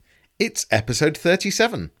It's episode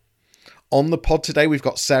 37. On the pod today, we've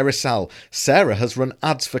got Sarah Sal. Sarah has run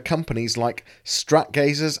ads for companies like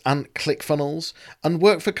Stratgazers and ClickFunnels and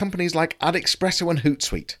worked for companies like AdExpresso and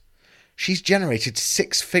Hootsuite. She's generated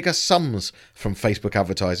six-figure sums from Facebook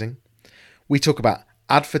advertising. We talk about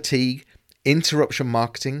ad fatigue, interruption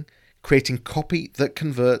marketing, creating copy that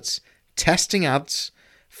converts, testing ads,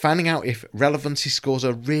 finding out if relevancy scores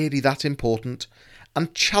are really that important,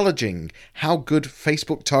 and challenging how good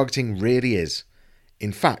Facebook targeting really is.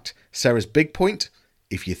 In fact, Sarah's big point,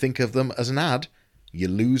 if you think of them as an ad, you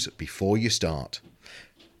lose before you start.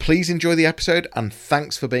 Please enjoy the episode and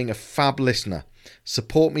thanks for being a fab listener.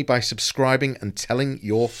 Support me by subscribing and telling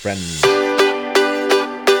your friends.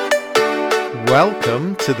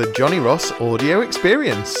 Welcome to the Johnny Ross Audio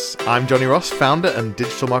Experience. I'm Johnny Ross, founder and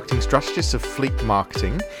digital marketing strategist of Fleet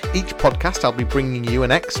Marketing. Each podcast I'll be bringing you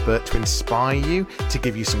an expert to inspire you, to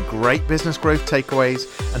give you some great business growth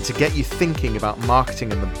takeaways, and to get you thinking about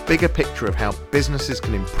marketing and the bigger picture of how businesses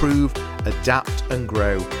can improve, adapt and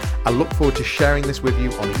grow. I look forward to sharing this with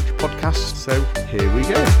you on each podcast, so here we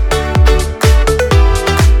go.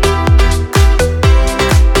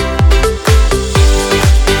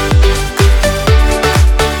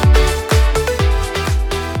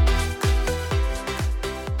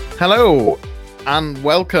 Hello and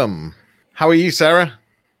welcome. How are you, Sarah?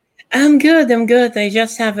 I'm good. I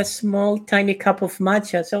just have a small, tiny cup of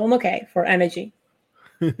matcha, so I'm okay for energy.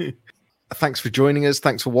 Thanks for joining us.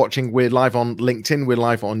 Thanks for watching. We're live on LinkedIn. We're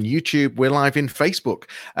live on YouTube. We're live in Facebook.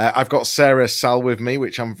 I've got Sarah Sal with me,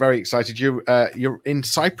 which I'm very excited. You're in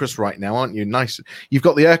Cyprus right now, aren't you? Nice. You've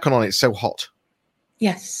got the aircon on. It's so hot.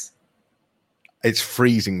 Yes. It's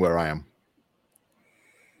freezing where I am.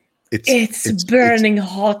 It's burning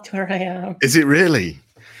hot where I am. Is it really?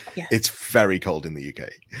 Yeah. It's very cold in the UK.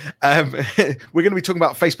 We're going to be talking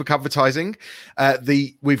about Facebook advertising.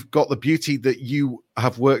 We've got the beauty that you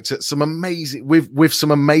have worked at some amazing with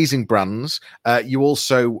some amazing brands. You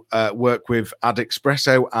also work with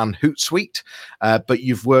AdExpresso and Hootsuite, but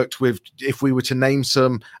you've worked with, if we were to name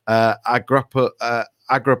some, Agripulse,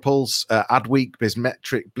 Adweek,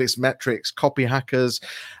 Blissmetrics, Copy Hackers,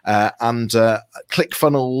 and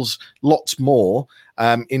ClickFunnels, lots more.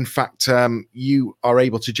 In fact, you are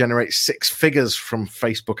able to generate six figures from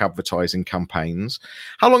Facebook advertising campaigns.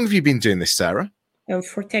 How long have you been doing this, Sarah?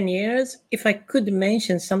 For 10 years. If I could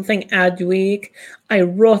mention something, Adweek, I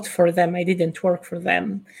wrote for them. I didn't work for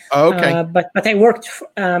them. Oh, okay. But I worked,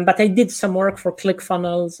 but I did some work for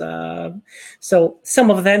ClickFunnels. So some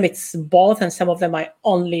of them it's both, and some of them I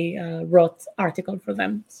only wrote article for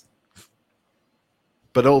them.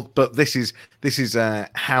 But this is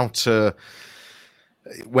how to.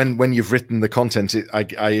 When you've written the content,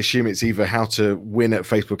 I assume it's either how to win at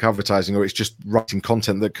Facebook advertising, or it's just writing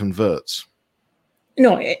content that converts.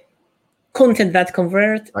 No, content that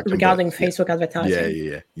convert regarding Facebook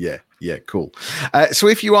advertising. Yeah, cool. So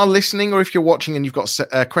if you are listening or if you're watching and you've got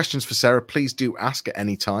questions for Sarah, please do ask at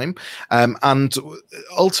any time. And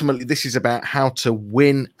ultimately, this is about how to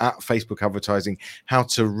win at Facebook advertising, how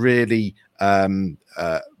to really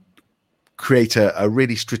create a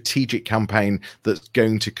really strategic campaign that's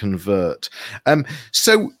going to convert.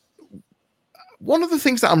 So one of the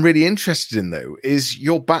things that I'm really interested in, though, is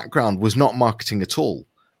your background was not marketing at all.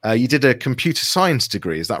 You did a computer science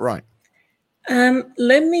degree. Is that right?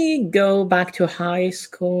 Let me go back to high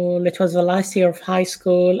school. It was the last year of high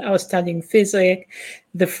school. I was studying physics.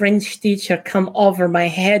 The French teacher come over my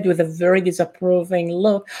head with a very disapproving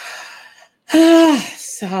look.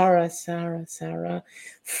 Sarah.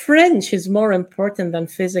 French is more important than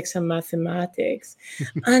physics and mathematics.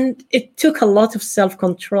 And it took a lot of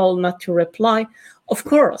self-control not to reply. Of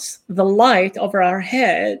course, the light over our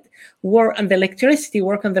head and the electricity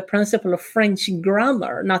work on the principle of French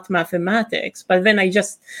grammar, not mathematics. But then I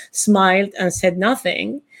just smiled and said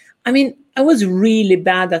nothing. I mean, I was really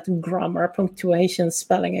bad at grammar, punctuation,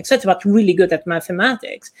 spelling, etc., but really good at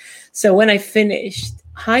mathematics. So when I finished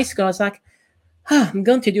high school, I was like, I'm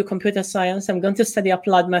going to do computer science. I'm going to study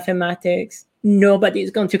applied mathematics. Nobody is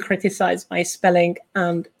going to criticize my spelling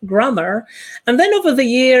and grammar. And then over the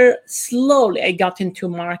year, slowly I got into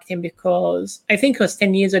marketing because I think it was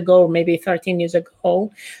 10 years ago, or maybe 13 years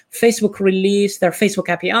ago, Facebook released their Facebook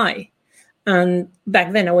API. And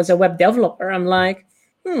back then I was a web developer. I'm like,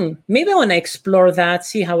 maybe I want to explore that,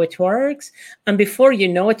 see how it works. And before you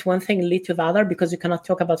know it, one thing leads to the other, because you cannot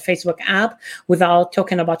talk about Facebook app without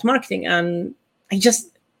talking about marketing. And I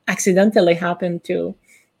just accidentally happened to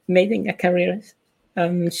making a career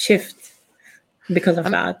shift because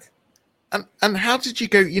of that. And how did you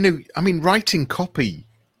go, writing copy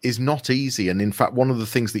is not easy. And in fact, one of the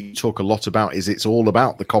things that you talk a lot about is it's all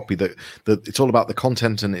about the copy, that it's all about the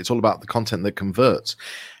content, and it's all about the content that converts.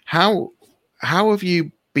 How have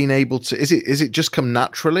you been able to, is it just come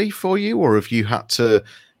naturally for you, or have you had to,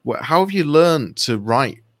 how have you learned to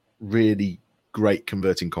write really great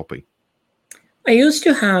converting copy? I used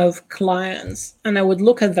to have clients and I would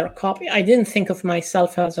look at their copy. I didn't think of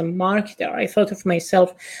myself as a marketer. I thought of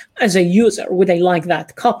myself as a user. Would I like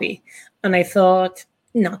that copy? And I thought,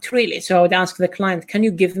 not really. So I would ask the client, can you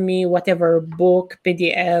give me whatever book,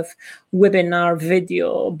 PDF, webinar,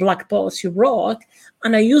 video, blog post you wrote?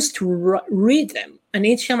 And I used to read them. And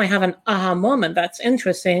each time I have an aha moment that's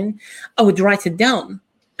interesting, I would write it down.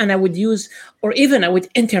 And I would use, or even I would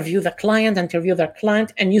interview their client,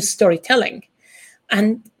 and use storytelling.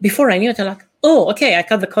 And before I knew it, I'm like, oh, okay, I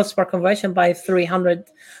cut the cost per conversion by 300%.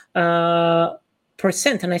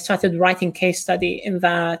 And I started writing case study in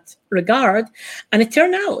that regard. And it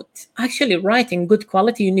turned out, actually, writing good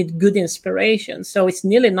quality, you need good inspiration. So it's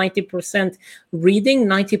nearly 90% reading,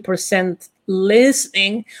 90%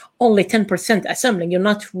 listening, only 10% assembling. You're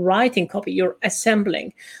not writing copy, you're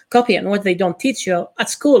assembling copy. And what they don't teach you at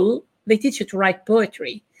school, they teach you to write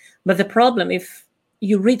poetry. But the problem, if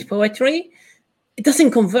you read poetry, it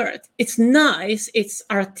doesn't convert. It's nice, it's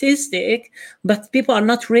artistic, but people are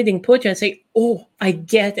not reading poetry and say, oh, I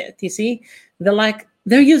get it. You see,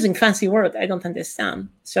 they're using fancy words I don't understand.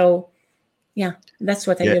 So yeah, that's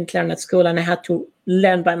what I didn't learn at school, and I had to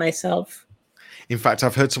learn by myself. In fact,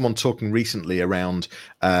 I've heard someone talking recently around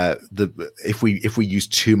if we use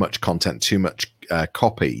too much content, too much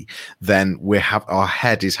copy, then our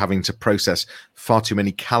head is having to process far too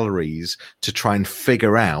many calories to try and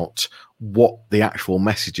figure out what the actual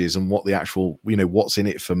message is and what the actual, what's in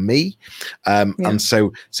it for me. And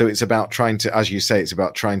so it's about trying to, as you say, it's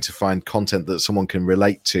about trying to find content that someone can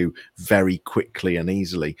relate to very quickly and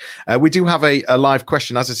easily. We do have a live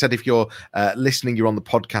question. As I said, if you're listening, you're on the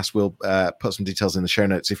podcast, we'll put some details in the show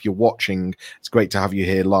notes. If you're watching, it's great to have you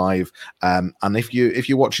here live. And if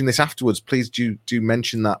you're watching this afterwards, please do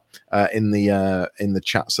mention that in the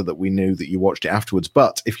chat so that we knew that you watched it afterwards.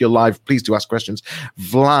 But if you're live, please do ask questions.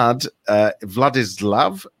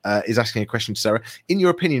 Vladislav is asking a question to Sarah. In your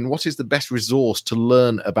opinion, what is the best resource to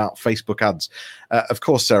learn about Facebook ads? Of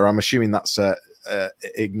course, Sarah, I'm assuming that's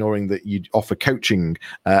ignoring that you offer coaching,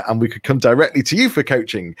 and we could come directly to you for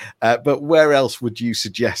coaching. But where else would you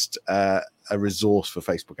suggest a resource for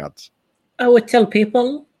Facebook ads? I would tell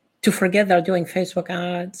people to forget they're doing Facebook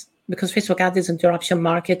ads, because Facebook ad is interruption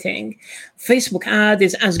marketing. Facebook ad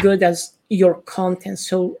is as good as your content.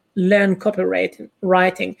 So learn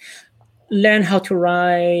copywriting, learn how to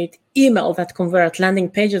write email that convert, landing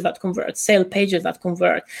pages that convert, sale pages that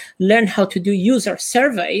convert, learn how to do user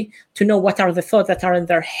survey to know what are the thoughts that are in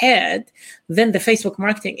their head. Then the Facebook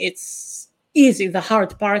marketing, it's easy. The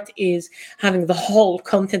hard part is having the whole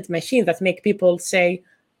content machine that make people say,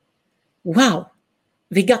 wow,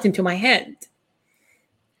 they got into my head.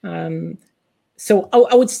 So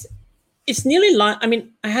I would, it's nearly like,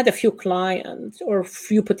 I had a few clients or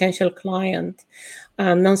few potential clients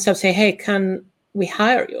nonstop say, hey, can we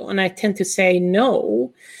hire you? And I tend to say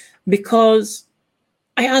no, because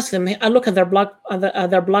I ask them, I look at their blog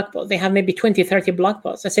post. They have maybe 20, 30 blog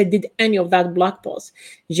posts. I say, did any of that blog post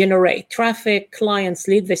generate traffic, clients,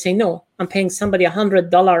 lead? They say, no, I'm paying somebody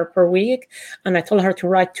 $100 per week. And I told her to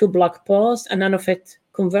write 2 blog posts and none of it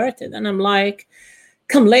converted. And I'm like,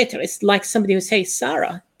 come later. It's like somebody who says,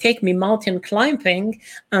 Sarah, take me mountain climbing,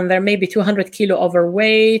 and they're maybe 200 kilo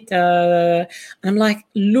overweight. And I'm like,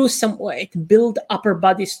 lose some weight, build upper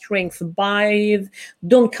body strength,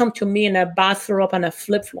 don't come to me in a bathrobe and a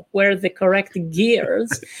flip-flop, wear the correct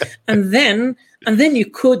gears. and then you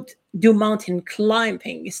could do mountain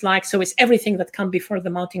climbing. It's like, so it's everything that comes before the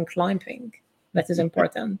mountain climbing that is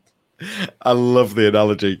important. I love the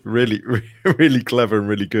analogy. Really, really clever and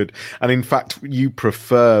really good. And in fact, you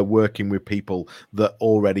prefer working with people that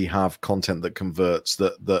already have content that converts,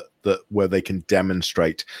 that where they can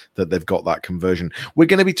demonstrate that they've got that conversion. We're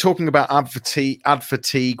going to be talking about ad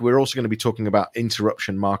fatigue. We're also going to be talking about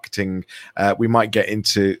interruption marketing. We might get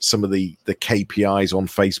into some of the KPIs on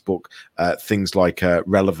Facebook, things like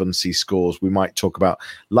relevancy scores. We might talk about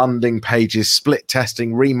landing pages, split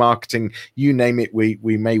testing, remarketing, you name it. We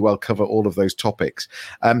may well cover all of those topics.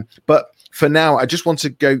 But for now, I just want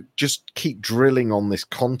to just keep drilling on this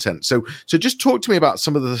content. So just talk to me about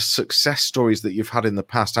some of the success stories that you've had in the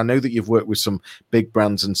past. I know that you've worked with some big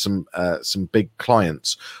brands and some big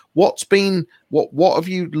clients. What have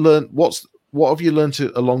you learned? What have you learned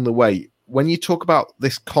along the way? When you talk about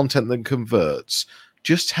this content that converts,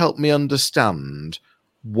 just help me understand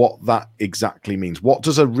what that exactly means. What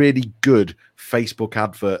does a really good Facebook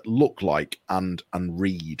advert look like and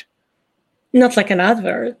read? Not like an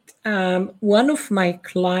advert. One of my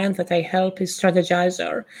clients that I help is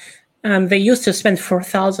Strategizer. They used to spend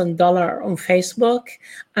 $4,000 on Facebook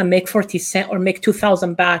and make 40 cents or make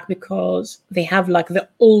 2,000 back because they have like the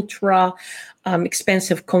ultra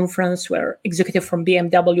expensive conference where executives from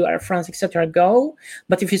BMW, Air France, etc. go.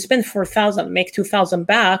 But if you spend 4,000, make 2,000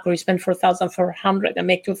 back, or you spend 4,400 and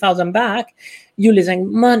make 2,000 back, you're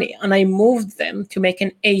losing money. And I moved them to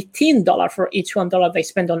making $18 for each $1 they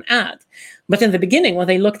spend on ad. But in the beginning, when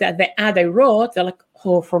they looked at the ad I wrote, they're like,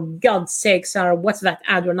 oh, for God's sake, Sarah, what's that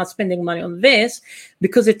ad? We're not spending money on this,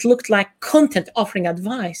 because it looked like content offering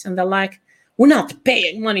advice. And they're like, we're not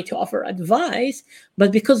paying money to offer advice.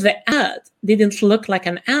 But because the ad didn't look like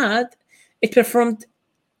an ad, it performed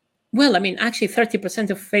well. I mean, actually 30%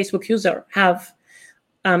 of Facebook users have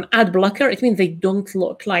ad blocker. It means they don't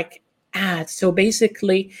look like ads. So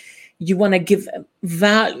basically, you want to give them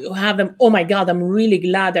value, have them, oh my God, I'm really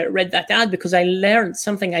glad I read that ad because I learned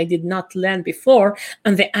something I did not learn before.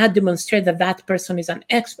 And the ad demonstrates that that person is an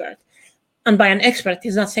expert. And by an expert,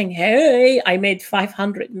 he's not saying, hey, I made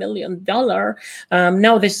 $500 million.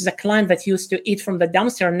 Now this is a client that used to eat from the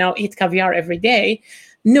dumpster, now eat caviar every day.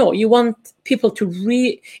 No, you want people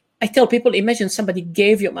to I tell people, imagine somebody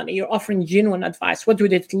gave you money. You're offering genuine advice. What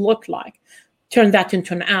would it look like? Turn that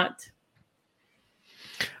into an ad.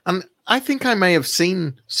 And I think I may have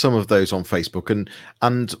seen some of those on Facebook,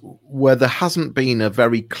 and where there hasn't been a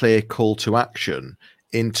very clear call to action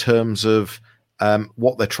in terms of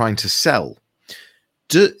what they're trying to sell.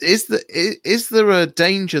 Is there a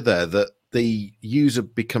danger there that the user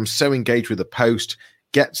becomes so engaged with the post,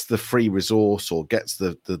 gets the free resource or gets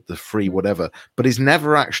the free whatever, but is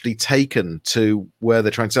never actually taken to where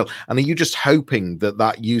they're trying to sell? And are you just hoping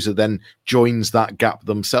that user then joins that gap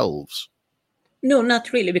themselves? No,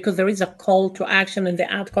 not really, because there is a call to action in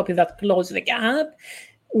the ad copy that closes the gap.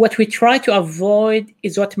 What we try to avoid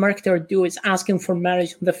is what marketers do, is asking for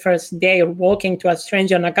marriage on the first day, or walking to a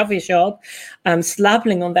stranger in a coffee shop,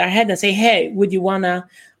 slapping on their head and say, hey, would you want to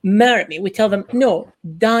marry me? We tell them, no,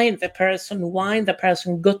 dine the person, wine the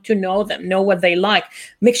person, get to know them, know what they like.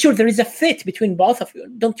 Make sure there is a fit between both of you.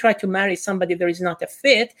 Don't try to marry somebody there is not a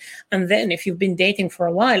fit. And then if you've been dating for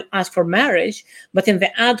a while, ask for marriage. But in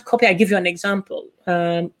the ad copy, I give you an example.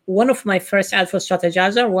 One of my first ads for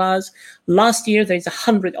Strategizer was last year. There is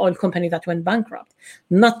 100 oil company that went bankrupt.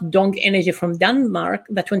 Not Dong Energy from Denmark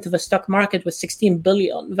that went to the stock market with 16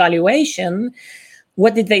 billion valuation.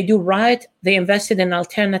 What did they do right? They invested in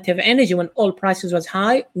alternative energy when oil prices was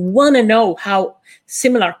high. Want to know how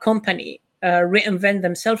similar company reinvent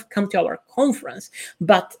themselves? Come to our conference.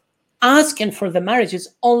 But asking for the marriage is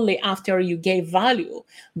only after you gave value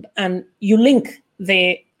and you link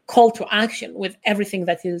the call to action with everything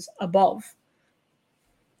that is above.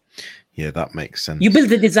 Yeah, that makes sense. You build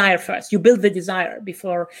the desire first. You build the desire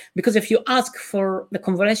before, because if you ask for the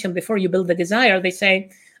conversion before you build the desire, they say,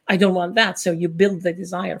 I don't want that. So you build the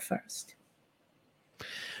desire first.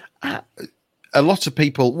 A lot of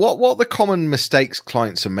people, what are the common mistakes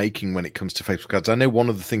clients are making when it comes to Facebook ads? I know one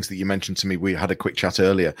of the things that you mentioned to me, we had a quick chat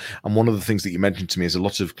earlier, and one of the things that you mentioned to me is a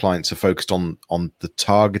lot of clients are focused on the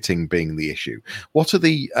targeting being the issue. What are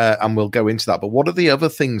the, and we'll go into that, but what are the other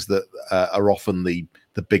things that are often the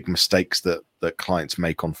big mistakes that clients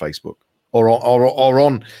make on Facebook or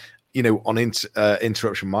on, on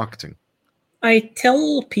interruption marketing? I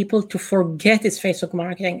tell people to forget it's Facebook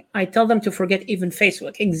marketing. I tell them to forget even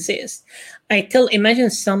Facebook exists.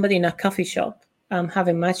 Imagine somebody in a coffee shop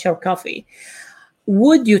having matcha or coffee.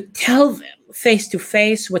 Would you tell them face to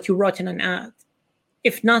face what you wrote in an ad?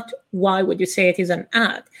 If not, why would you say it is an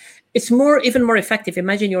ad? It's even more effective.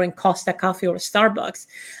 Imagine you're in Costa Coffee or Starbucks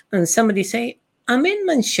and somebody say, I'm in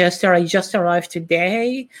Manchester, I just arrived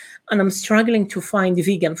today and I'm struggling to find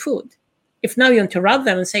vegan food. If now you interrupt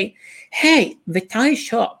them and say, hey, the Thai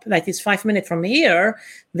shop that is 5 minutes from here,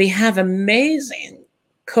 they have amazing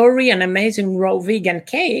curry and amazing raw vegan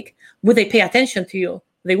cake. Would they pay attention to you?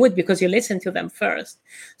 They would, because you listen to them first.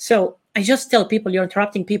 So I just tell people, you're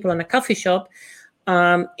interrupting people in a coffee shop.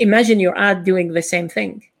 Imagine your ad doing the same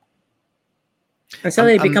thing. And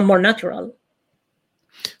suddenly it become more natural.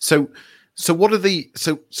 So what are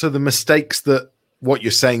the mistakes that, what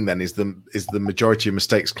you're saying then is the majority of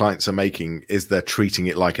mistakes clients are making is they're treating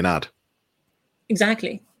it like an ad.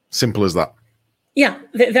 Exactly. Simple as that. Yeah,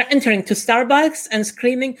 they're entering to Starbucks and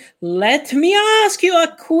screaming, let me ask you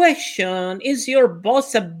a question. Is your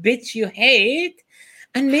boss a bitch you hate?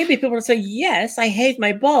 And maybe people will say, yes, I hate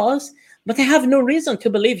my boss, but I have no reason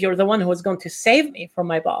to believe you're the one who is going to save me from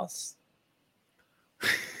my boss.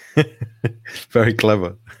 Very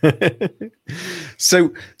clever.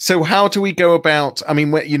 So how do we go about? I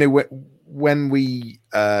mean, when we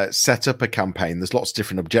set up a campaign, there's lots of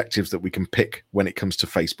different objectives that we can pick when it comes to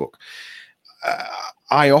Facebook.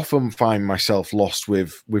 I often find myself lost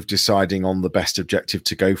with deciding on the best objective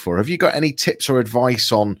to go for. Have you got any tips or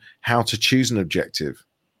advice on how to choose an objective?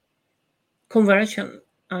 Conversion.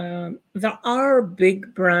 There are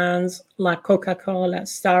big brands like Coca-Cola,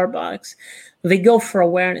 Starbucks. They go for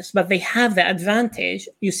awareness, but they have the advantage.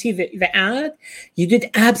 You see the ad, you did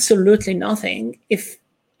absolutely nothing. If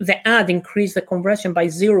the ad increased the conversion by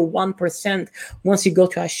 0.1%, once you go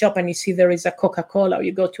to a shop and you see there is a Coca-Cola, or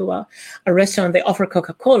you go to a restaurant, they offer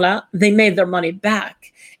Coca-Cola, they made their money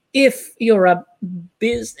back. If you're a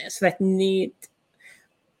business that need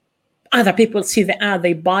either people see the ad,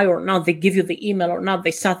 they buy or not, they give you the email or not,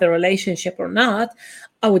 they start the relationship or not,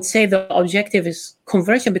 I would say the objective is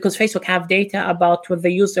conversion, because Facebook have data about what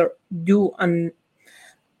the user do and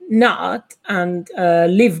not, and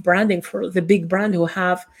leave branding for the big brand who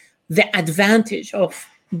have the advantage of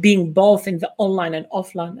being both in the online and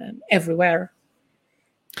offline and everywhere.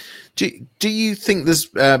 Do you think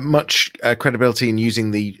there's much credibility in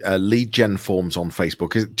using the lead gen forms on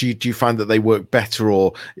Facebook? Do you find that they work better,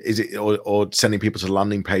 or is it or sending people to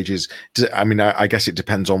landing pages? I mean, I guess it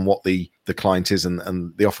depends on what the client is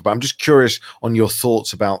and the offer. But I'm just curious on your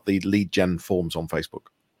thoughts about the lead gen forms on Facebook.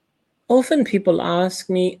 Often people ask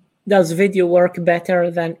me, does video work better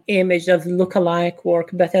than image? Does lookalike work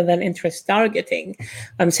better than interest targeting?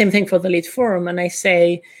 Same thing for the lead form, and I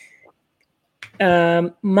say,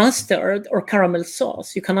 mustard or caramel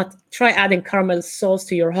sauce. You cannot try adding caramel sauce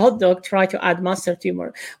to your hot dog. Try to add mustard to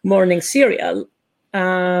your morning cereal.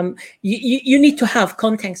 You need to have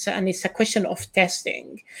context, and it's a question of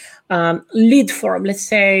testing. Lead form, let's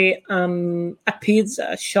say a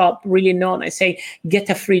pizza shop really known, I say get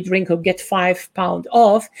a free drink or get £5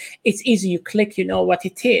 off. It's easy, you click, you know what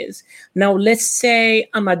it is. Now let's say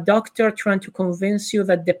I'm a doctor trying to convince you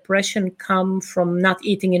that depression comes from not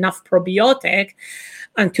eating enough probiotic,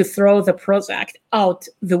 and to throw the product out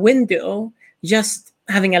the window. Just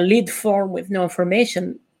having a lead form with no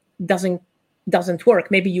information doesn't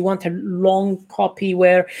work. Maybe you want a long copy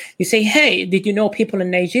where you say, hey, did you know people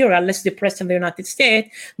in Nigeria are less depressed than the United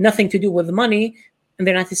States? Nothing to do with money. In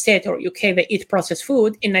the United States or UK, they eat processed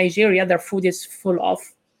food. In Nigeria, their food is full of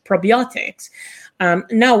probiotics.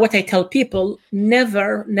 Now, what I tell people,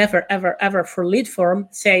 never, ever, ever for lead form,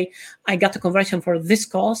 say, I got a conversion for this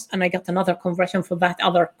cost and I got another conversion for that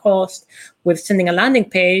other cost with sending a landing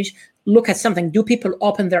page. Look at something. Do people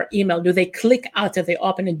open their email? Do they click after they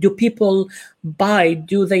open it? Do people buy?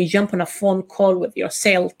 Do they jump on a phone call with your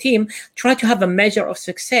sales team? Try to have a measure of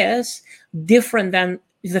success different than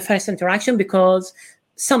the first interaction, because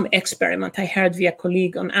some experiment I heard via a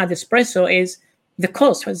colleague on AdEspresso is the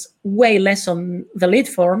cost was way less on the lead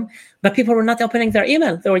form, but people were not opening their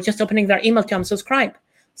email. They were just opening their email to unsubscribe.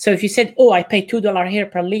 So if you said, oh, I pay $2 here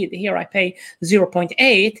per lead, here I pay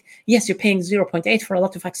 0.8, yes, you're paying 0.8 for a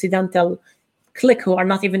lot of accidental click who are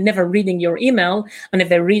not even never reading your email. And if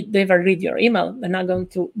they never read your email, they're not going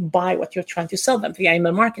to buy what you're trying to sell them via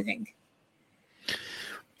email marketing.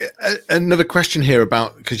 Another question here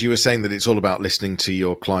about, because you were saying that it's all about listening to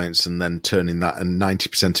your clients and then turning that, and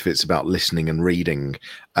 90% of it's about listening and reading.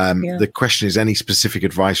 The question is, any specific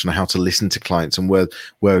advice on how to listen to clients, and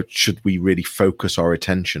where should we really focus our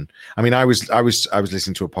attention? I mean, I was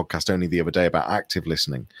listening to a podcast only the other day about active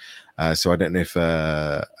listening. So I don't know if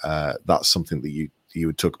that's something that you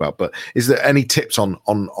would talk about, but is there any tips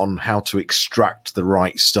on how to extract the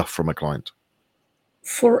right stuff from a client?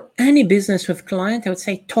 For any business with client, I would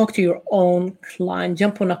say talk to your own client.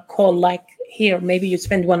 Jump on a call like here. Maybe you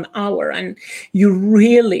spend 1 hour and you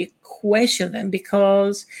really question them,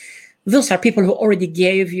 because those are people who already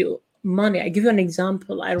gave you money. I give you an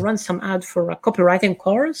example. I run some ad for a copywriting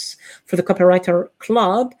course for the Copywriter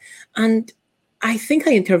Club, and I think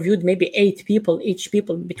I interviewed maybe 8 people, each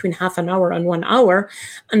people between half an hour and 1 hour.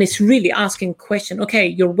 And it's really asking question, okay,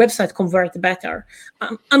 your website convert better.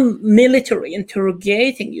 I'm military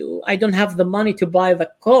interrogating you. I don't have the money to buy the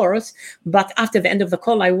course, but after the end of the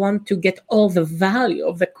call, I want to get all the value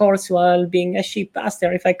of the course while being a sheep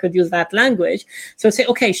pastor, if I could use that language. So I say,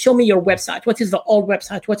 okay, show me your website. What is the old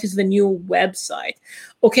website? What is the new website?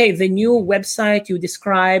 Okay, the new website, you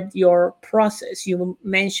described your process. You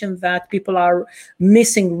mentioned that people are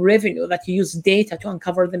missing revenue, that you use data to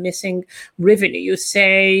uncover the missing revenue. You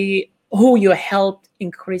say who you helped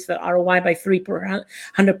increase the ROI by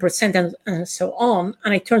 300% and so on.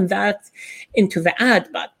 And I turn that into the ad.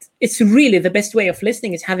 But it's really the best way of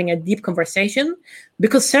listening is having a deep conversation,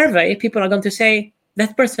 because survey, people are going to say,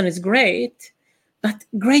 that person is great, but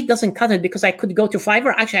great doesn't cut it, because I could go to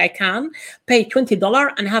Fiverr. Actually, I can pay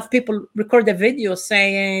 $20 and have people record a video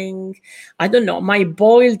saying, I don't know, my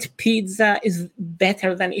boiled pizza is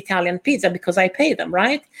better than Italian pizza, because I pay them,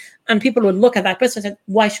 right? And people would look at that person and say,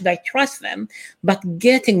 why should I trust them? But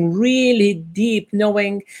getting really deep,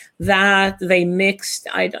 knowing that they mixed,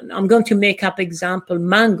 I don't know, I'm going to make up example,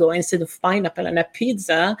 mango instead of pineapple, and a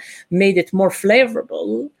pizza made it more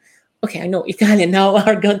flavorful. Okay, I know Italian now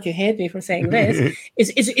are going to hate me for saying this.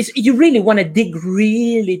 Is you really want to dig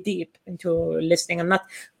really deep into listening and not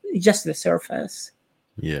just the surface.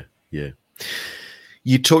 Yeah.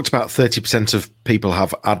 You talked about 30% of people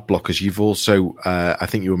have ad blockers. You've also, I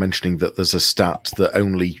think you were mentioning that there's a stat that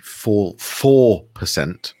only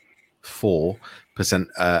 4%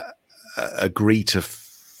 agree to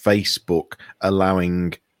Facebook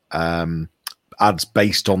allowing ads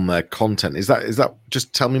based on their content. Is that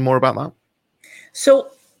just tell me more about that? So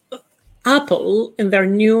Apple in their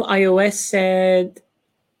new iOS said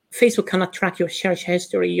Facebook cannot track your search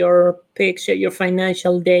history, your picture, your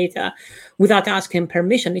financial data without asking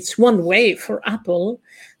permission. It's one way for Apple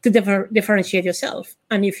to differentiate yourself.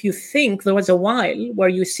 And if you think there was a while where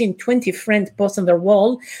you've seen 20 friends post on their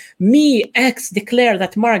wall, me, X, declare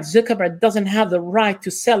that Mark Zuckerberg doesn't have the right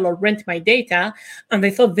to sell or rent my data, and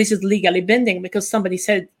they thought this is legally binding because somebody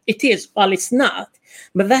said it is. Well, it's not.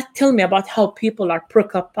 But that tells me about how people are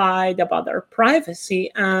preoccupied about their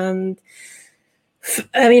privacy. And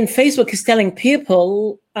I mean, Facebook is telling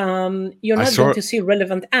people you're not going to see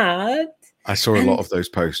relevant ads. I saw a lot of those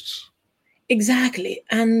posts. Exactly.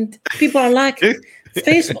 And people are like,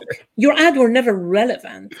 Facebook, your ad were never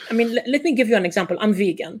relevant. I mean, let me give you an example. I'm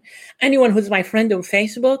vegan. Anyone who's my friend on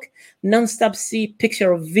Facebook, nonstop see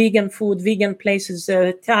picture of vegan food, vegan places,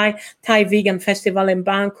 Thai vegan festival in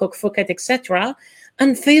Bangkok, Phuket, etc.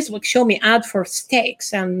 And Facebook show me ad for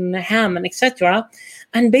steaks and ham and etc.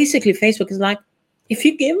 And basically Facebook is like, if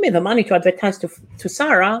you give me the money to advertise to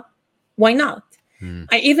Sarah, why not?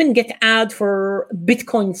 I even get ad for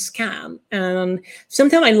Bitcoin scam. And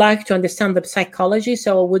sometimes I like to understand the psychology.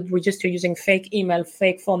 So I would register using fake email,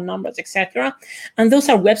 fake phone numbers, etc. And those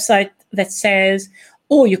are websites that says,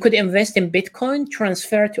 oh, you could invest in Bitcoin,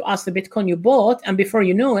 transfer to us the Bitcoin you bought. And before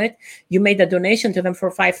you know it, you made a donation to them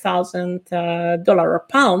for $5,000 or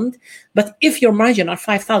pound. But if your margin are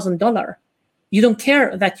 $5,000, you don't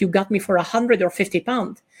care that you got me for 100 or 50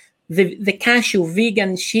 pounds. The cashew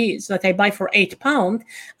vegan cheese that I buy for £8,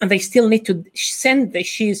 and they still need to send the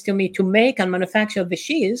cheese to me to make and manufacture the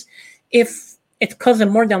cheese. If it costs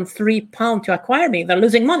them more than £3 to acquire me, they're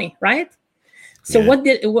losing money, right? So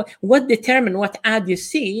what determine what ad you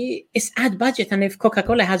see is ad budget. And if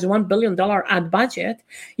Coca-Cola has $1 billion ad budget,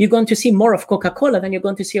 you're going to see more of Coca-Cola than you're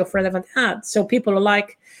going to see of relevant ads. So people are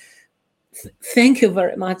like, thank you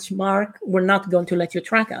very much, Mark. We're not going to let you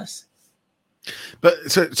track us.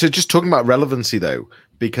 But so just talking about relevancy though,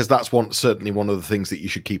 because that's certainly one of the things that you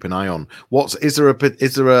should keep an eye on. Is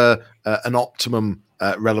there an optimum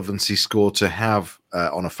relevancy score to have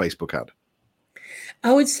on a Facebook ad?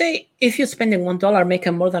 I would say if you're spending $1,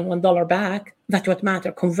 making more than $1 back, that's what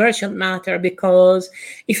matter. Conversion matter, because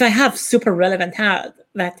if I have super relevant ads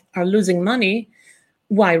that are losing money,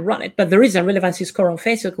 why run it? But there is a relevancy score on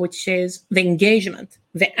Facebook, which is the engagement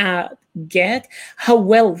the ad get, how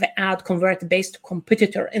well the ad convert based on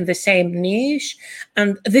competitor in the same niche.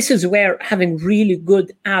 And this is where having really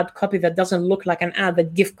good ad copy that doesn't look like an ad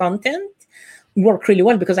that give content work really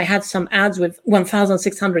well, because I had some ads with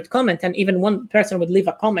 1,600 comments, and even one person would leave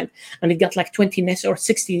a comment and it got like 20 nested or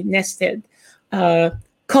 60 nested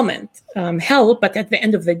comment help. But at the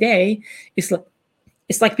end of the day, it's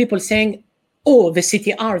like people saying, oh, the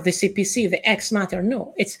CTR, the CPC, the X matter.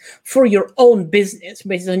 No, it's for your own business,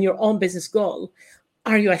 based on your own business goal.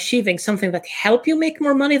 Are you achieving something that help you make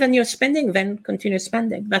more money than you're spending? Then continue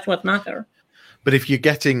spending. That's what matter. But if you're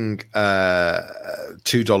getting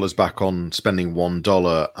 $2 back on spending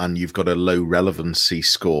 $1 and you've got a low relevancy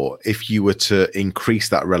score, if you were to increase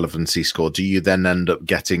that relevancy score, do you then end up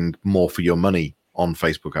getting more for your money on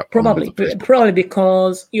Facebook? Probably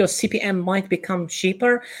because your CPM might become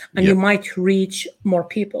cheaper and you might reach more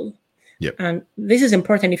people. Yep. And this is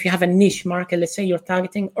important if you have a niche market. Let's say you're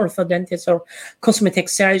targeting orthodontists or cosmetic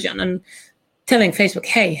surgeon, and telling Facebook,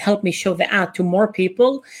 hey, help me show the ad to more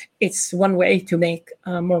people. It's one way to make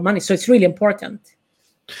more money. So it's really important.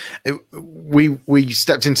 We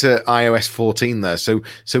stepped into iOS 14 there. So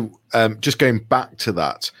just going back to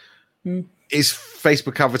that, is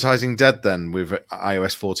Facebook advertising dead then with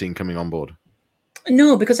iOS 14 coming on board?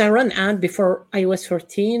 No, because I ran ad before iOS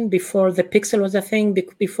 14, before the Pixel was a thing,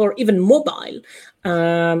 before even mobile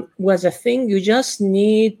was a thing. You just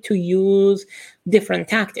need to use different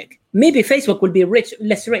tactic. Maybe Facebook will be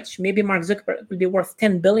less rich. Maybe Mark Zuckerberg will be worth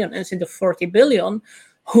 10 billion instead of 40 billion.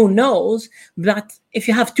 Who knows? But if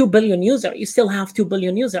you have 2 billion users, you still have 2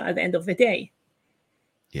 billion users at the end of the day.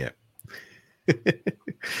 Yeah.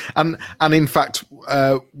 and in fact,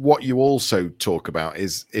 what you also talk about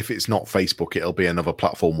is if it's not Facebook, it'll be another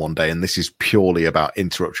platform one day, and this is purely about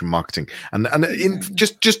interruption marketing.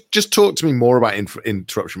 Just talk to me more about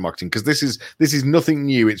interruption marketing, because this is nothing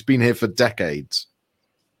new. It's been here for decades.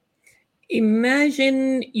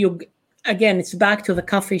 Imagine again, it's back to the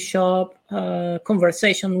coffee shop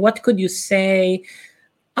conversation. What could you say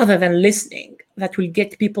other than listening that will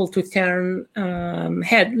get people to turn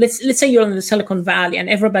head? Let's say you're in the Silicon Valley and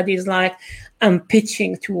everybody is like, I'm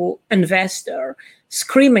pitching to investor,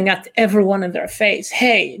 screaming at everyone in their face,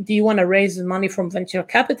 hey, do you want to raise money from venture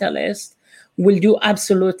capitalists? Will do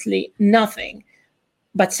absolutely nothing.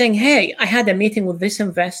 But saying, hey, I had a meeting with this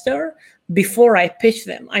investor before I pitched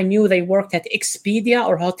them. I knew they worked at Expedia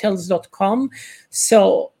or hotels.com.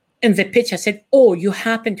 So in the pitch, I said, oh, you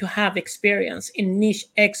happen to have experience in niche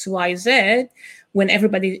XYZ, when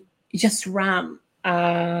everybody just ram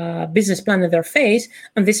a business plan in their face.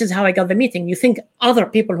 And this is how I got the meeting. You think other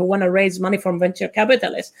people who want to raise money from venture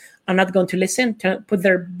capitalists are not going to listen, to put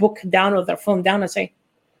their book down or their phone down and say,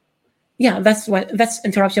 yeah, that's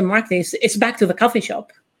interruption marketing. It's back to the coffee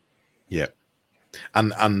shop. Yeah.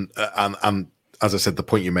 And as I said, the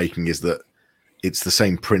point you're making is that it's the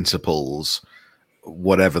same principles,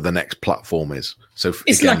 whatever the next platform is. So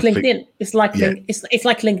it's like LinkedIn. It's like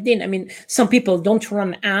LinkedIn. I mean, some people don't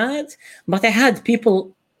run ads, but I had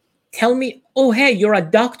people tell me, oh, hey, you're a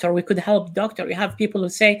doctor. We could help doctor. You have people who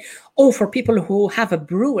say, oh, for people who have a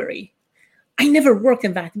brewery. I never worked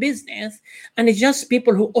in that business. And it's just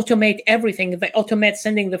people who automate everything. They automate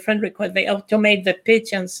sending the friend request. They automate the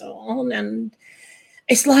pitch and so on. And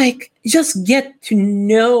it's like, just get to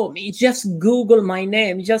know me. Just Google my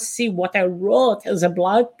name. Just see what I wrote as a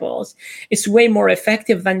blog post. It's way more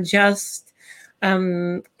effective than just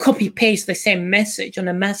copy paste the same message on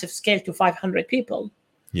a massive scale to 500 people.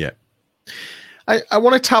 Yeah. I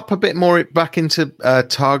want to tap a bit more back into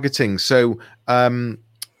targeting. So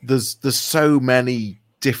there's so many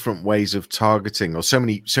different ways of targeting, or so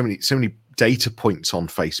many data points on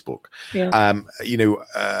Facebook. Yeah.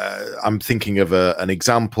 I'm thinking of an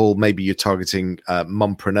example. Maybe you're targeting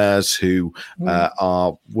mompreneurs who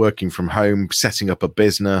are working from home, setting up a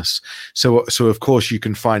business. So of course you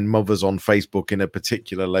can find mothers on Facebook in a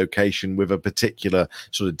particular location with a particular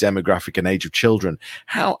sort of demographic and age of children.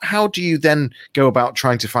 How do you then go about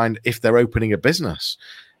trying to find if they're opening a business?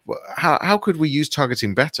 How could we use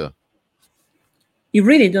targeting better? You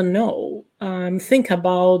really don't know. Think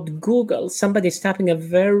about Google. Somebody's typing a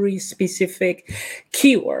very specific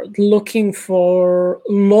keyword, looking for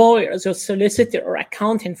lawyers or solicitor or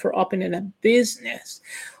accountant for opening a business.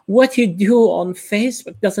 What you do on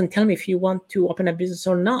Facebook doesn't tell me if you want to open a business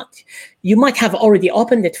or not. You might have already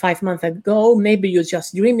opened it 5 months ago. Maybe you're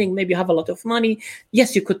just dreaming. Maybe you have a lot of money.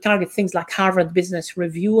 Yes, you could target things like Harvard Business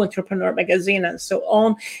Review, Entrepreneur Magazine, and so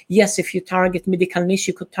on. Yes, if you target medical niche,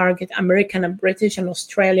 you could target American and British and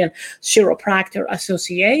Australian Chiropractor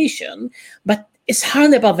Association. But it's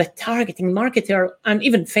hardly about the targeting. Marketer and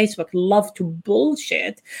even Facebook love to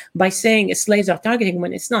bullshit by saying it's laser targeting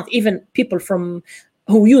when it's not. Even people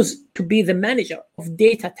who used to be the manager of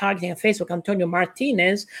data targeting at Facebook, Antonio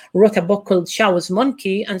Martinez, wrote a book called Shaw's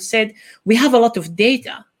Monkey and said, we have a lot of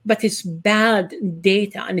data, but it's bad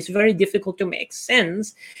data and it's very difficult to make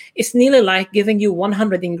sense. It's nearly like giving you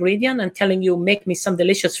 100 ingredients and telling you, make me some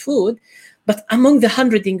delicious food. But among the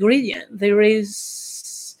 100 ingredients, there is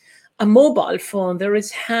a mobile phone, there is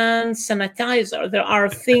hand sanitizer, there are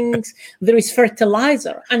things, there is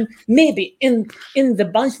fertilizer, and maybe in the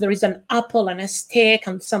bunch there is an apple and a steak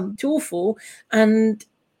and some tofu, and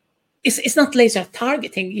it's not laser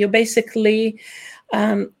targeting. You basically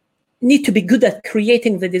need to be good at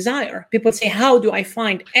creating the desire. People say, how do I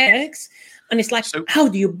find X? And it's like, how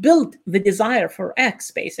do you build the desire for X,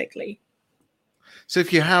 basically? So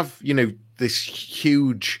if you have, this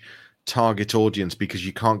huge target audience, because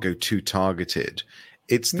you can't go too targeted,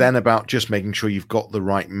 it's then about just making sure you've got the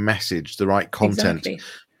right message, the right content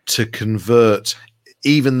to convert,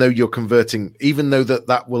 even though you're converting, even though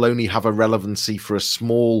that will only have a relevancy for a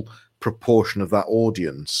small proportion of that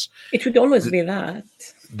audience. It would always be that.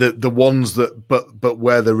 The ones that, but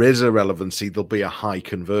where there is a relevancy, there'll be a high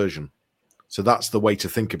conversion. So that's the way to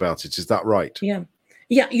think about it. Is that right? Yeah.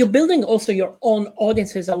 Yeah, you're building also your own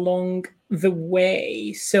audiences along the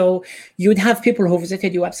way. So you'd have people who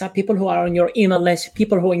visited your website, people who are on your email list,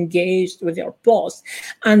 people who engaged with your post.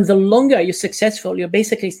 And the longer you're successful, you're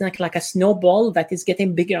basically, it's like a snowball that is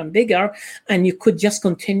getting bigger and bigger, and you could just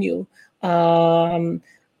continue to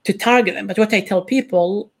target them. But what I tell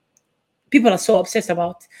people are so obsessed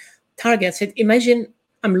about targets. Imagine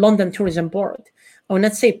I'm London Tourism Board. I will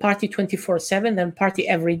not say party 24/7, then party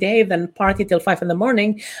every day, then party till 5 a.m,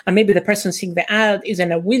 and maybe the person seeing the ad is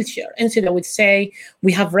in a wheelchair. Instead, I would say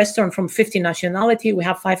we have restaurant from 50 nationality, we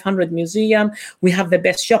have 500 museum, we have the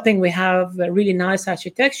best shopping, we have a really nice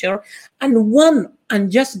architecture, and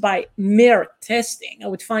just by mere testing, I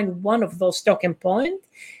would find one of those talking points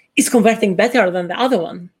is converting better than the other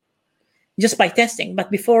one. Just by testing. But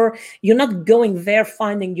before, you're not going there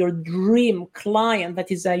finding your dream client that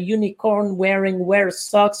is a unicorn wears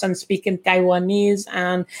socks and speaking Taiwanese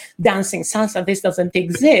and dancing salsa. This doesn't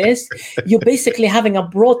exist. You're basically having a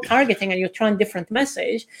broad targeting, and you're trying different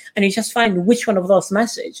message, and you just find which one of those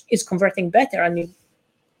message is converting better, and you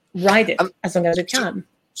ride it as long as you can.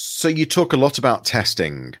 So you talk a lot about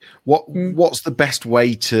testing. What's the best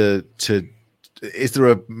way to is there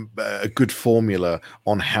a good formula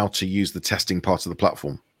on how to use the testing part of the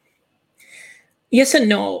platform? Yes and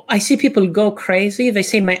no. I see people go crazy. They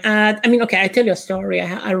say my ad. I mean, okay, I tell you a story.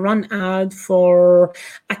 I run ad for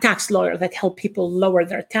a tax lawyer that help people lower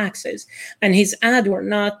their taxes. And his ad were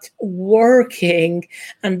not working.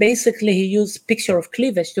 And basically he used picture of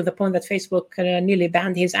cleavage to the point that Facebook nearly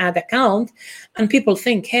banned his ad account. And people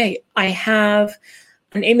think, hey, I have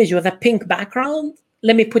an image with a pink background.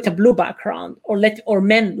 Let me put a blue background, or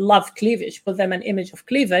men love cleavage, put them an image of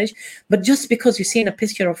cleavage. But just because you see a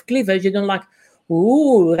picture of cleavage, you don't like,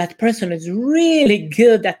 ooh, that person is really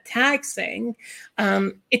good at taxing.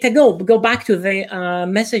 Go back to the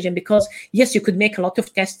messaging, because yes, you could make a lot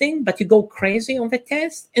of testing, but you go crazy on the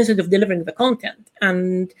test instead of delivering the content.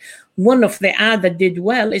 And one of the ad that did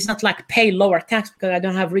well is not like pay lower tax because I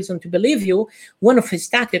don't have reason to believe you. One of his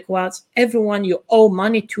tactics was everyone you owe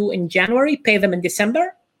money to in January, pay them in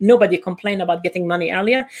December. Nobody complained about getting money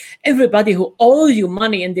earlier. Everybody who owes you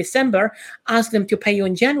money in December, ask them to pay you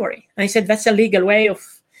in January. And I said, that's a legal way of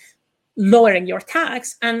lowering your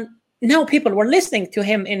tax. And now people were listening to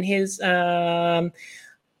him in his webinar.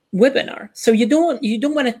 So you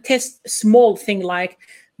don't want to test small thing like,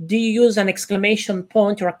 do you use an exclamation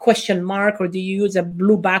point or a question mark, or do you use a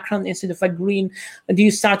blue background instead of a green? Do you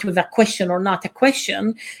start with a question or not a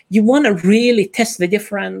question? You want to really test the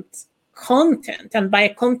different content. And by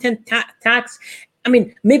a content tax, I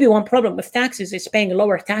mean, maybe one problem with taxes is paying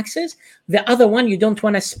lower taxes. The other one, you don't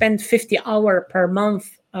want to spend 50 hours per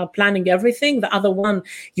month planning everything. The other one,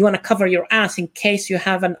 you want to cover your ass in case you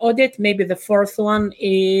have an audit. Maybe the fourth one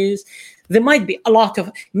is there might be a lot of,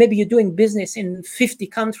 maybe you're doing business in 50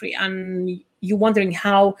 countries and you're wondering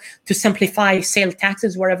how to simplify sale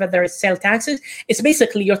taxes wherever there is sale taxes. It's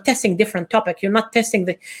basically you're testing different topic. You're not testing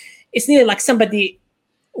it's nearly like somebody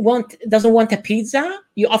doesn't want a pizza.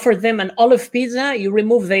 You offer them an olive pizza, you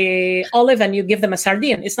remove the olive and you give them a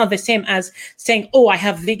sardine. It's not the same as saying, oh, I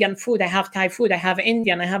have vegan food, I have Thai food, I have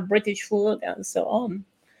Indian, I have British food, and so on.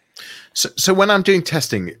 So when I'm doing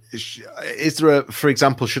testing, is there for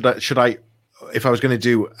example, should I, if I was going to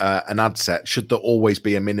do an ad set, should there always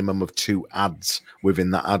be a minimum of 2 ads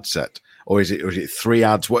within that ad set? Or is it 3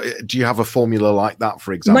 ads? What do you have a formula like that,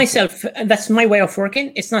 for example? Myself, that's my way of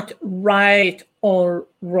working. It's not right or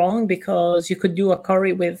wrong, because you could do a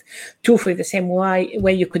curry with tofu the same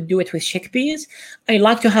way you could do it with chickpeas. I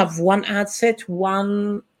like to have one ad set,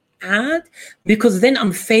 one ad, because then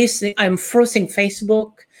I'm forcing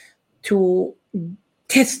Facebook to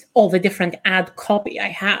test all the different ad copy I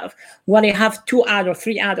have. When I have 2 ad or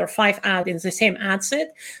 3 ad or 5 ad in the same ad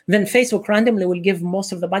set, then Facebook randomly will give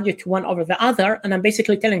most of the budget to one over the other. And I'm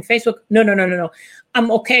basically telling Facebook, no.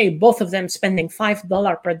 I'm okay, both of them spending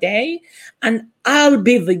 $5 per day, and I'll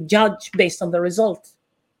be the judge based on the result.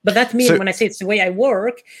 But that means when I say it's the way I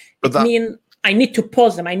work, it means I need to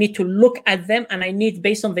pause them. I need to look at them, and I need,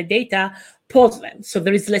 based on the data, pause them. So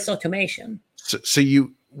there is less automation. So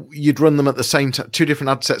you'd run them at the same time, 2 different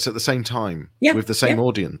ad sets at the same time, with the same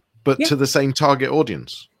audience, but to the same target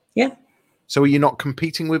audience. Yeah. So are you not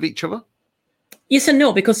competing with each other? Yes and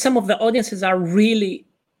no, because some of the audiences are really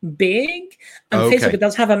big, and Facebook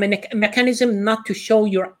does have a mechanism not to show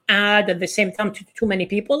your ad at the same time to too many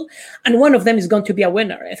people, and one of them is going to be a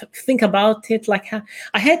winner. Think about it like,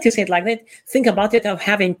 I had to say it like that, think about it of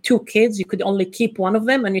having 2 kids, you could only keep one of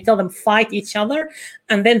them, and you tell them fight each other,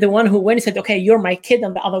 and then the one who wins said, okay, you're my kid,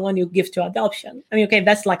 and the other one you give to adoption. I mean, okay,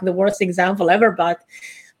 that's like the worst example ever, but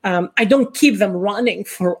I don't keep them running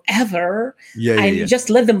forever. I just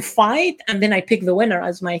let them fight, and then I pick the winner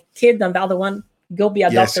as my kid, and the other one go be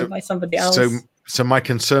adopted by somebody else. So my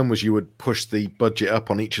concern was you would push the budget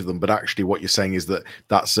up on each of them, but actually what you're saying is that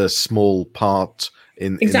that's a small part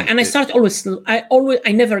in exactly. And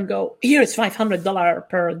I never go, here it's $500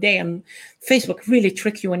 per day. And Facebook really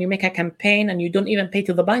trick you when you make a campaign and you don't even pay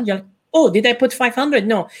to the bank. You're like, oh, did I put 500?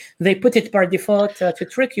 No, they put it per default to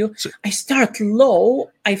trick you. So, I start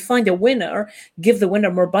low, I find a winner, give the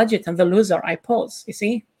winner more budget, and the loser I pause. You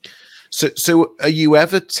see? So are you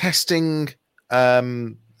ever testing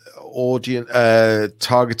audience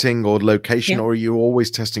targeting or location, or are you always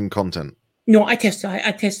testing content? No, I test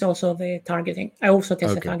also the targeting. I also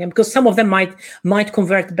test the targeting because some of them might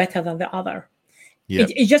convert better than the other.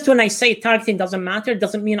 It's just when I say targeting doesn't matter,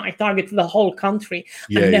 doesn't mean I target the whole country.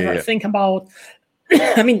 I never think about,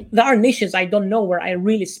 I mean, there are niches I don't know where I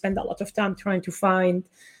really spend a lot of time trying to find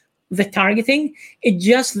the targeting. It's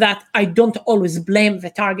just that I don't always blame the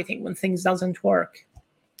targeting when things doesn't work.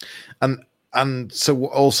 And so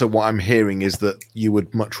also what I'm hearing is that you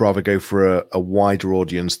would much rather go for a wider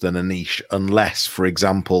audience than a niche, unless, for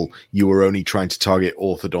example, you were only trying to target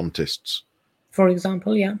orthodontists. For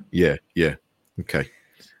example, yeah. Yeah. Okay.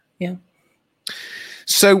 Yeah.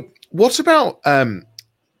 So what about, I'm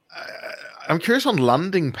curious on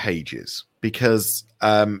landing pages, because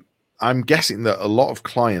I'm guessing that a lot of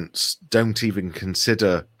clients don't even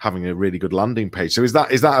consider having a really good landing page. So is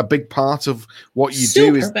that a big part of what you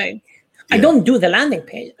do? Super big. I don't do the landing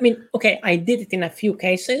page. I mean, okay, I did it in a few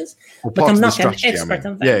cases, but I'm not an expert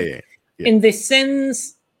on that. Yeah. In the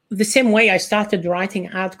sense, the same way I started writing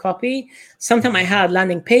ad copy, sometimes I had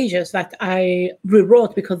landing pages that I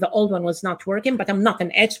rewrote because the old one was not working, but I'm not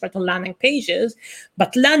an expert on landing pages.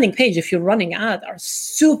 But landing page, if you're running ad, are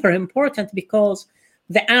super important because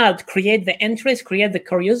the ad create the interest, create the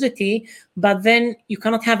curiosity, but then you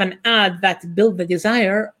cannot have an ad that build the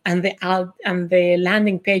desire and the ad and the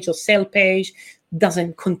landing page or sale page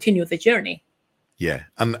doesn't continue the journey. Yeah.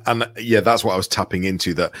 And that's what I was tapping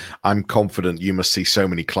into, that I'm confident you must see so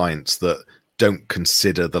many clients that don't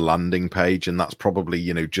consider the landing page, and that's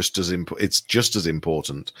probably, just as it's just as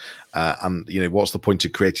important. And what's the point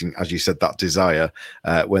of creating, as you said, that desire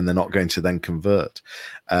when they're not going to then convert?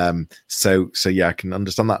 So yeah, I can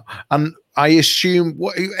understand that. And I assume,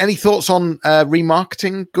 any thoughts on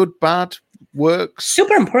remarketing? Good, bad, works?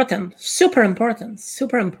 Super important.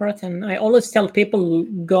 I always tell people,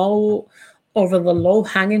 go over the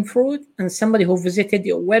low-hanging fruit, and somebody who visited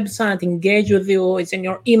your website, engage with you, is in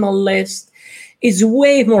your email list, is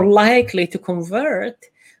way more likely to convert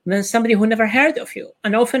than somebody who never heard of you.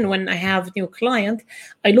 And often when I have a new client,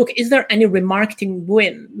 I look, is there any remarketing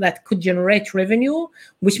win that could generate revenue,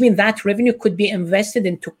 which means that revenue could be invested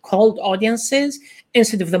into cold audiences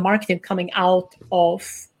instead of the marketing coming out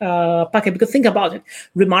of packet. Because think about it,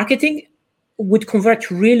 remarketing would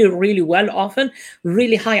convert really, really well, often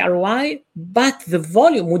really high ROI, but the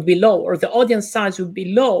volume would be low or the audience size would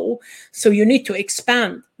be low. So you need to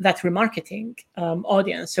expand that remarketing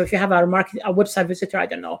audience. So if you have a website visitor, I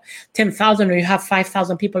don't know, 10,000, or you have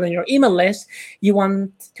 5,000 people on your email list, you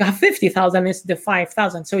want to have 50,000 instead of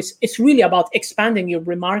 5,000. So it's really about expanding your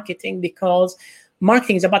remarketing, because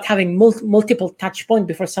marketing is about having multiple touch points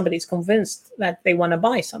before somebody is convinced that they want to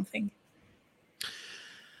buy something.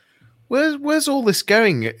 Where's all this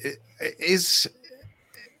going?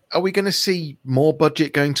 Are we going to see more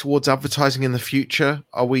budget going towards advertising in the future?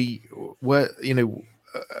 And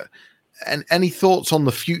any thoughts on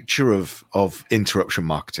the future of interruption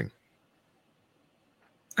marketing?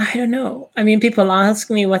 I don't know. I mean, people ask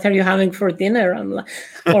me, what are you having for dinner?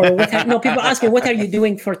 People ask me, what are you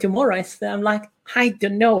doing for tomorrow? I'm like, I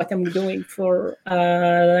don't know what I'm doing for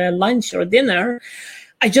lunch or dinner.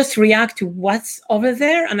 I just react to what's over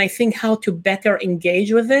there, and I think how to better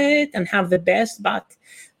engage with it and have the best. But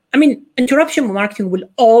I mean, interruption marketing will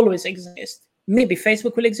always exist. Maybe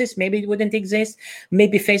Facebook will exist, maybe it wouldn't exist.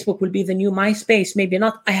 Maybe Facebook will be the new MySpace, maybe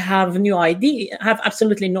not. I have no idea. I have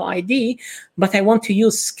absolutely no idea, but I want to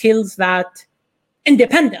use skills that,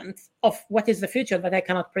 independent of what is the future that I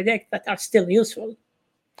cannot predict, that are still useful.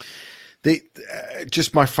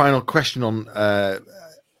 Just my final question on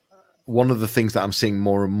one of the things that I'm seeing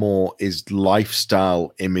more and more is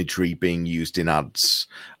lifestyle imagery being used in ads.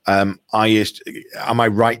 Am I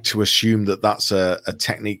right to assume that that's a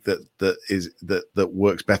technique that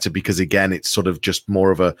works better, because again, it's sort of just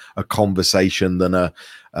more of a conversation than a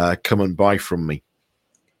come and buy from me?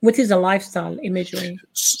 What is a lifestyle imagery?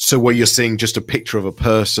 So where you're seeing just a picture of a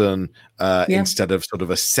person instead of sort of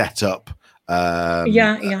a setup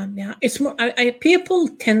Yeah. It's more. People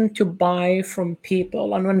tend to buy from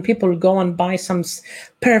people, and when people go and buy some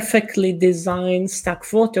perfectly designed stock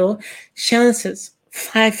photo, chances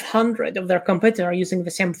 500 of their competitors are using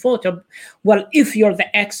the same photo. Well, if you're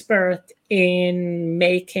the expert in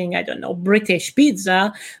making, I don't know, British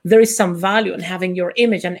pizza, there is some value in having your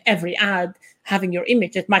image and every ad having your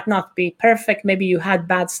image. It might not be perfect. Maybe you had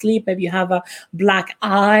bad sleep. Maybe you have a black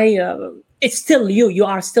eye. It's still you. You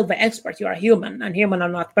are still the expert. You are human, and human are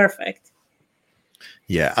not perfect.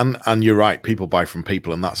 Yeah, and you're right. People buy from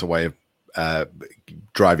people, and that's a way of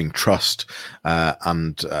driving trust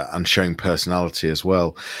and showing personality as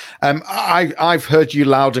well. I've heard you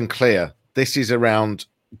loud and clear. This is around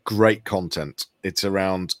great content. It's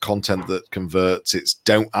around content that converts. It's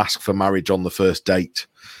don't ask for marriage on the first date.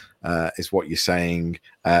 Is what you're saying,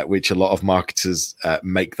 which a lot of marketers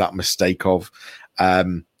make that mistake of.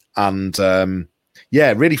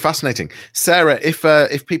 Yeah, really fascinating. Sarah,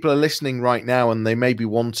 if people are listening right now and they maybe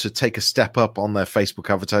want to take a step up on their Facebook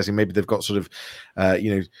advertising, maybe they've got sort of,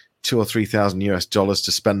 $2,000 or $3,000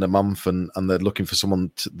 to spend a month, and they're looking for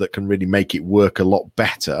someone that can really make it work a lot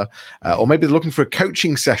better, or maybe they're looking for a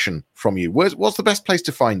coaching session from you. What's the best place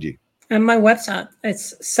to find you? And my website,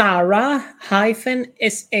 it's sarah-sal.com.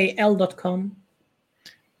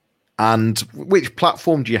 And which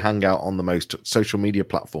platform do you hang out on the most? Social media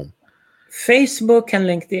platform? Facebook and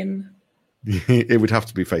LinkedIn. It would have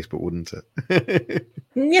to be Facebook, wouldn't it?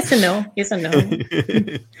 Yes and no.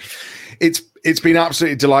 It's been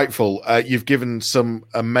absolutely delightful. You've given some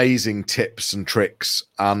amazing tips and tricks,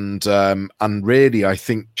 and really, I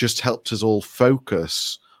think, just helped us all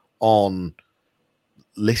focus on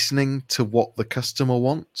listening to what the customer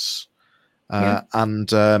wants, and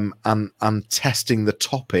testing the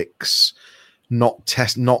topics, not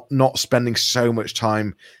spending so much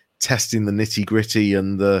time testing the nitty gritty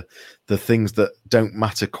and the things that don't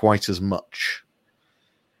matter quite as much.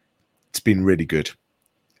 It's been really good.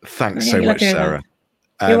 Thanks so much, Sarah.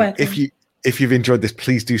 If you've enjoyed this,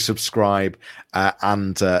 please do subscribe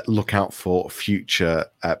and look out for future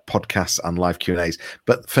podcasts and live Q&As.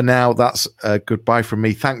 But for now, that's goodbye from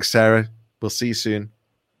me. Thanks, Sarah. We'll see you soon.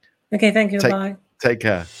 Okay, thank you. Bye. Take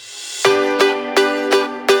care.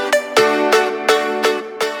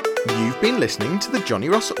 You've been listening to the Johnny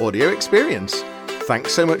Ross audio experience.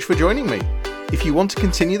 Thanks so much for joining me. If you want to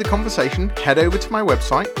continue the conversation, head over to my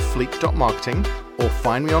website, fleek.marketing, or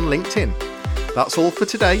find me on LinkedIn. That's all for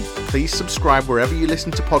today. Please subscribe wherever you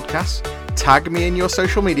listen to podcasts, tag me in your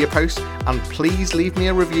social media posts, and please leave me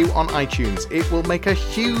a review on iTunes. It will make a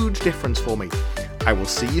huge difference for me. I will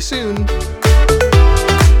see you soon.